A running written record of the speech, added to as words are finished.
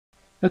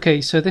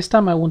Okay, so this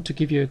time I want to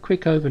give you a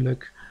quick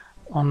overlook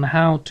on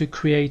how to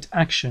create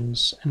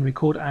actions and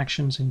record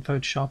actions in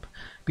Photoshop,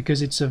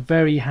 because it's a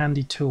very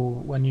handy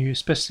tool when you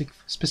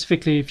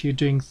specifically if you're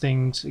doing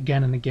things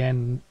again and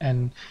again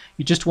and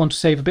you just want to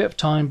save a bit of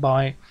time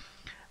by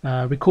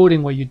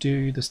recording what you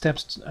do, the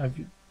steps of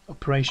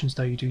operations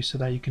that you do, so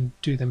that you can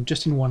do them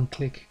just in one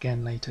click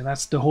again later.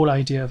 That's the whole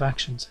idea of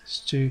actions, is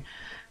to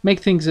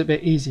make things a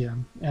bit easier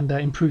and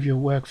improve your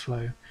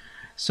workflow.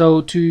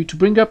 So to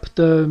bring up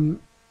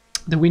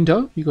the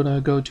window, you're gonna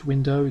go to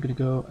window, you're gonna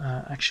go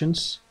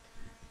actions,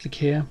 click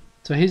here.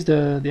 So here's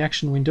the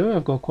action window.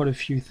 I've got quite a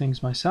few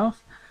things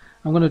myself.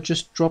 I'm gonna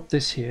just drop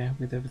this here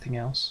with everything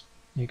else.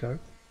 Here you go.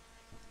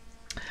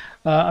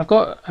 I've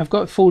got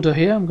a folder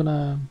here. I'm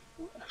gonna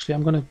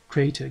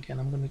create it again.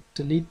 I'm gonna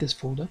delete this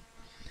folder.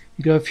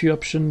 You got a few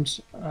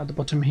options at the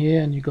bottom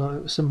here, and you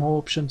got some more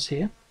options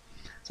here.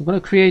 So I'm going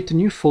to create a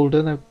new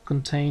folder that will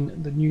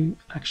contain the new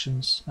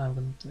actions.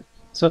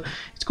 So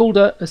it's called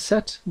a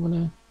set. I'm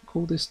going to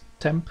call this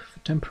temp for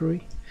temporary.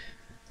 Here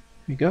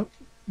we go.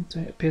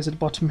 It appears at the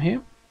bottom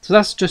here. So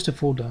that's just a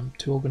folder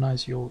to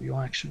organize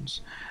your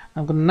actions.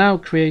 I'm going to now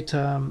create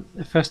a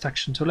first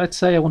action. So let's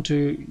say I want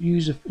to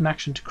use an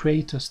action to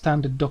create a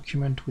standard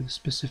document with a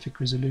specific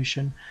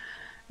resolution,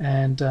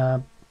 and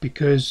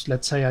because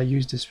let's say I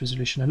use this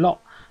resolution a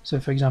lot.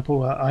 So for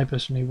example, I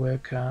personally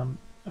work a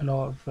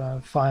lot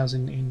of files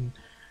in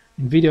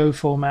video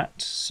format,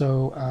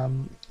 so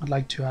I'd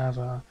like to have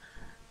a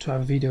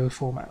video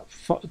format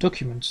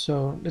document.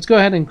 So let's go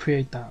ahead and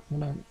create that. I'm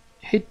going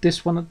to hit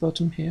this one at the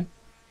bottom here.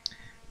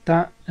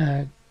 That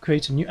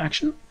creates a new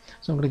action.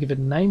 So I'm going to give it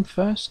a name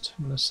first.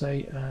 I'm going to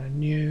say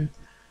new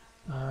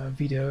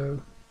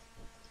video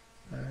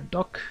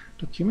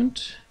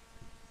document.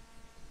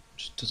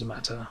 Just doesn't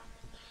matter.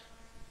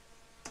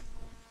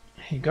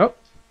 Here you go.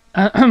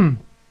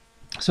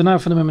 So now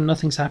for the moment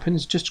nothing's happened.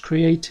 It's just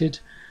created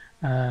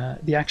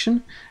the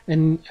action,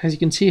 and as you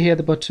can see here at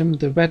the bottom,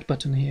 the red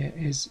button here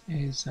is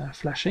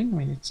flashing. I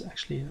mean, it's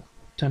actually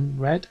turned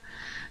red,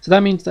 so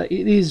that means that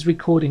it is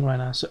recording right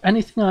now. So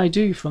anything I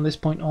do from this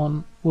point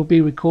on will be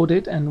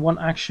recorded, and one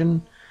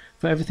action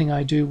for everything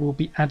I do will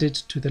be added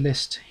to the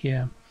list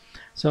here.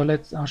 So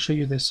I'll show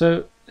you this.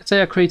 So let's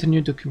say I create a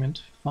new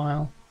document,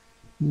 file,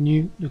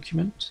 new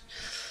document,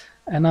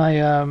 and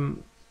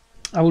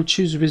I will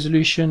choose a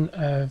resolution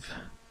of,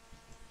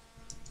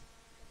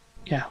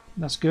 yeah,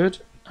 that's good.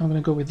 I'm going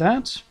to go with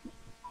that.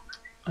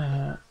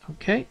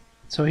 Okay,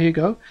 so here you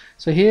go.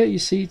 So here you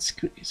see it's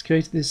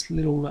created this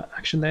little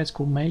action there. It's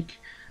called make,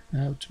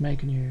 to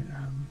make a new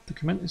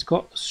document.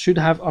 Should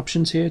have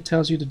options here. It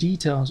tells you the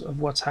details of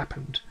what's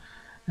happened.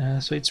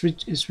 So it's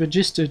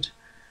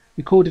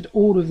recorded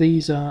all of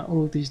these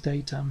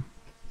data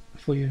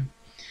for you.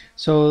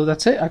 So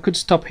that's it. I could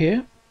stop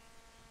here,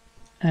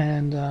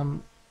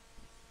 and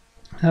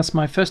that's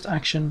my first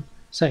action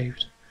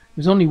saved.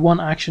 There's only one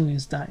action in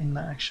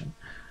that action,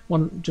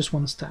 just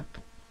one step.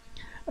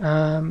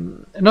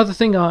 Another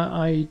thing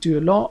I do a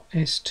lot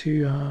is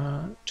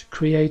to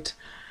create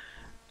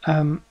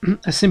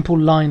a simple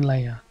line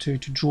layer to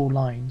draw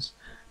lines.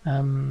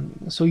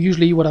 So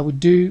usually what I would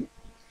do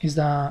is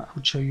that I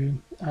would show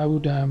you. I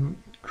would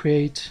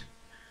create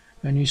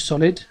a new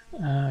solid.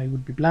 It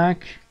would be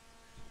black.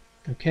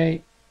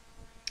 Okay.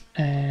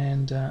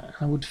 And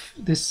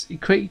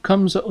it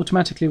comes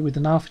automatically with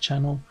an alpha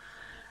channel.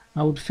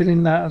 I would fill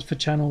in that alpha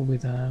channel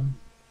with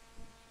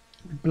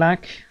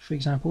black, for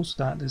example, so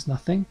that there's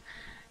nothing,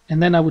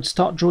 and then I would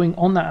start drawing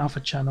on that alpha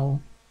channel,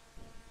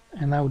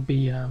 and that would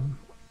be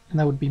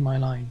my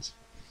lines.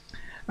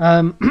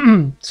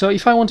 So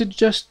if I wanted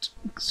just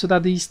so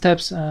that these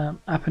steps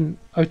happen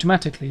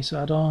automatically,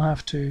 so I don't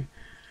have to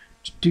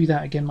do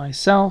that again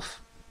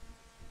myself,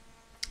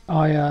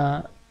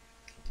 I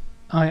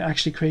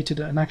actually created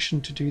an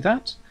action to do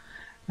that.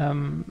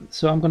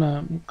 So I'm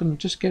gonna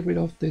just get rid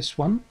of this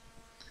one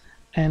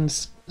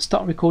and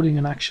start recording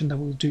an action that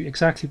will do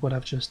exactly what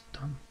I've just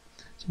done.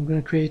 So I'm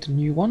going to create a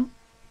new one,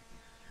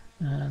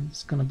 and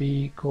it's going to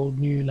be called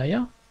new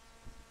layer,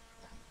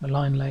 a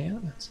line layer,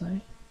 let's say.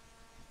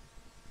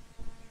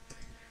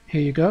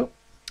 Here you go.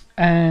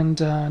 And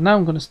now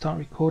I'm going to start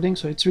recording.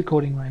 So it's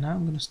recording right now.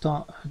 I'm going to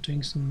start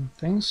doing some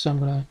things. So I'm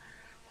going to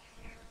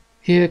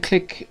here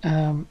click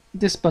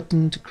this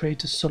button to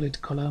create a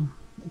solid color.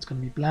 It's going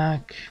to be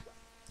black.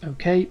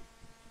 Okay.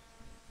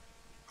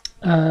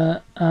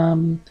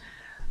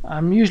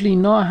 I'm usually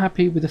not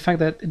happy with the fact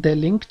that they're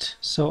linked,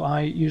 so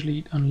I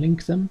usually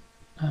unlink them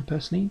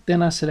personally.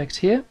 Then I select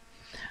here,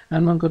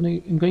 and I'm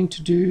going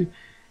to do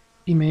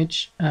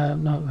image,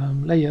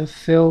 layer,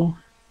 fill.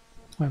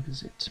 Where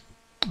is it?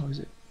 Oh, is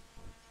it?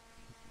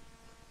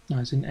 No,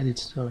 it's in edit.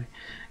 Sorry,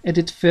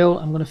 edit, fill.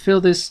 I'm going to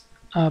fill this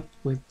up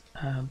with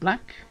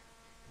black.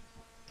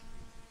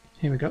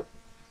 Here we go.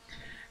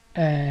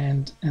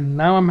 And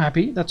now I'm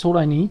happy. That's all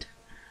I need.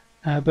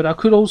 But I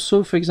could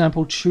also, for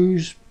example,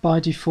 choose by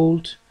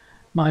default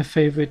my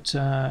favorite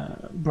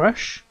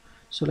brush.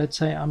 So let's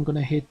say I'm going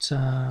to hit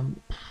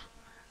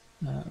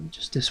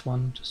just this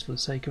one, just for the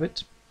sake of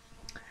it.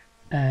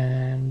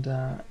 and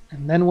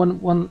then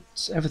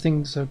once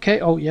everything's okay,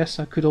 oh yes,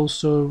 I could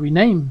also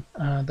rename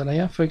the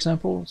layer, for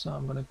example. So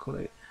I'm going to call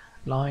it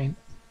line.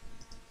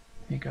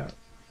 Here you go.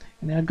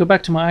 And then I go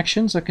back to my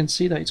actions. I can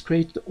see that it's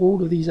created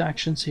all of these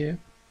actions here.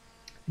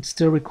 It's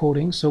still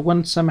recording. So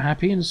once I'm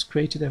happy and it's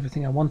created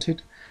everything I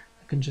wanted,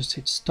 I can just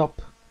hit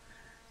stop.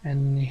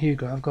 And here you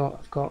go. I've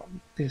got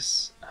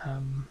this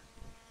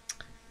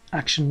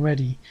action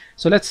ready.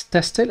 So let's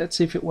test it. Let's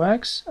see if it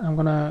works. I'm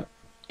gonna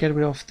get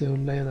rid of the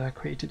layer that I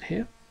created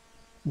here.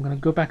 I'm gonna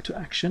go back to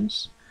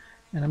actions,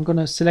 and I'm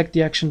gonna select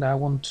the action that I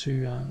want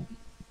to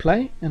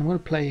play, and I'm gonna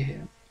play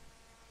here.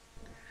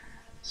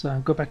 So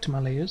I'll go back to my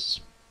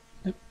layers.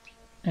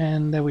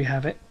 And there we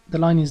have it. The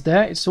line is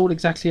there. It's all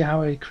exactly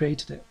how I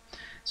created it.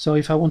 So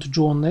if I want to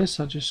draw on this,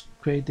 I'll just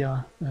create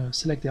the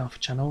select the alpha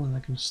channel, and I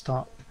can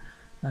start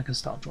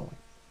drawing.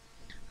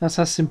 That's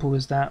as simple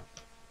as that.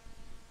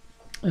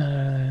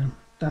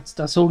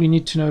 That's all you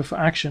need to know for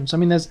actions. I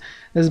mean,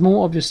 there's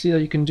more obviously that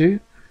you can do.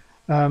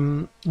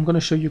 I'm going to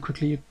show you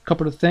quickly a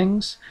couple of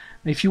things.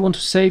 If you want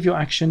to save your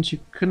actions, you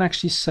can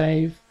actually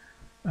save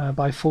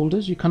by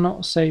folders. You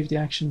cannot save the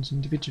actions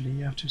individually.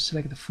 You have to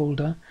select the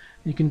folder.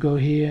 You can go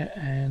here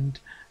and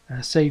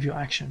save your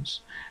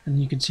actions,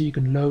 and you can see you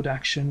can load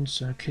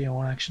actions, clear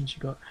all actions.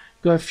 You've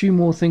got a few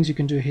more things you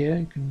can do here.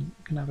 You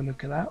can have a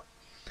look at that.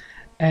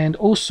 And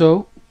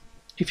also,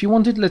 if you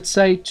wanted, let's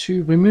say,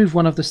 to remove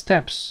one of the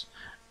steps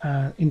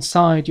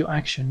inside your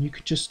action, you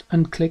could just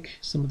unclick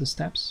some of the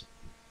steps.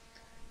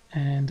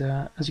 And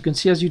as you can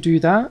see, as you do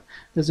that,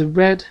 there's a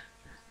red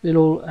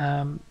little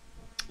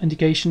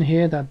indication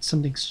here that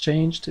something's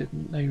changed.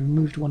 They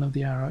removed one of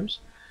the arrows.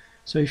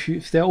 So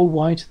if they're all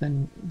white,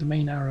 then the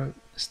main arrow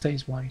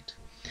stays white.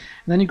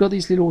 And then you've got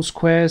these little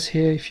squares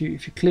here. If you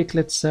click,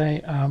 let's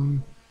say,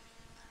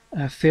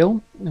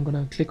 fill, I'm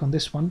going to click on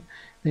this one.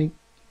 It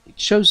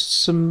shows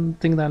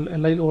something, that a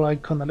little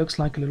icon that looks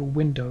like a little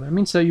window. That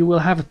means that you will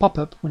have a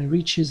pop-up when it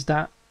reaches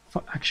that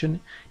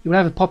action. You will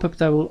have a pop-up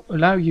that will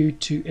allow you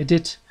to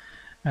edit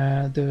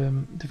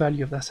the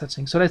value of that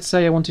setting. So let's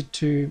say I wanted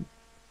to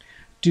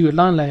do a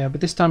line layer,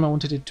 but this time I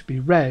wanted it to be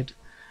red.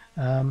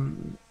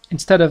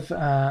 Instead of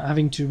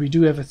having to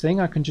redo everything,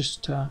 I can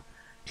just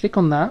click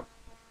on that,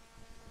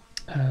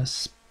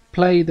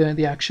 play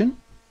the action,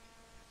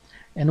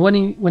 and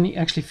when he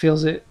actually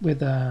fills it with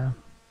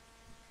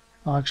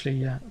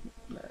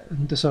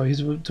sorry,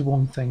 it's the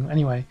wrong thing.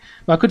 Anyway,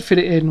 but I could fit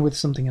it in with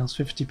something else,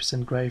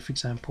 50% grey, for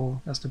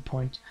example. That's the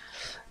point.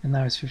 And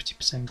now it's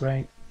 50%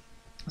 grey.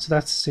 So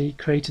that's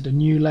created a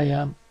new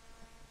layer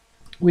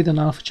with an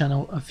alpha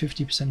channel of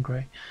 50%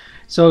 grey.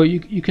 So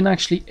you can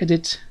actually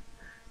edit,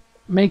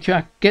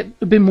 get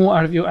a bit more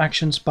out of your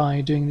actions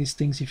by doing these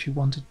things if you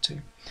wanted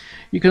to.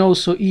 You can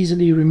also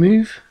easily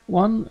remove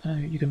one.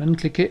 You can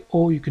unclick it,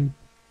 or you can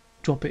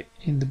drop it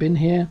in the bin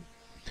here.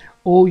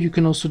 Or you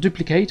can also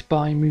duplicate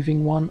by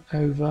moving one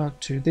over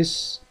to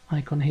this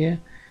icon here,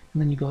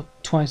 and then you got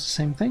twice the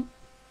same thing.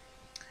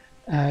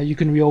 You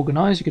can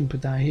reorganize. You can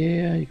put that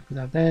here, you can put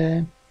that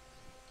there.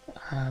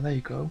 There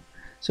you go.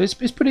 So it's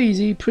pretty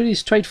easy, pretty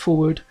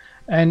straightforward,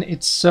 and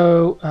it's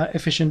so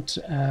efficient.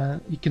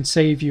 It can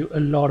save you a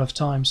lot of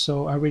time.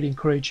 So I really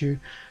encourage you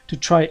to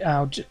try it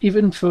out,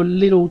 even for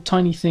little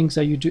tiny things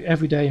that you do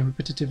every day and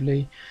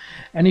repetitively.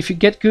 And if you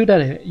get good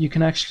at it, you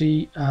can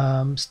actually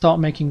start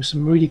making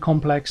some really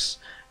complex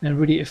and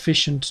really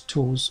efficient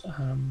tools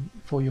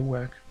for your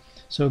work.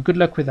 So good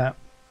luck with that.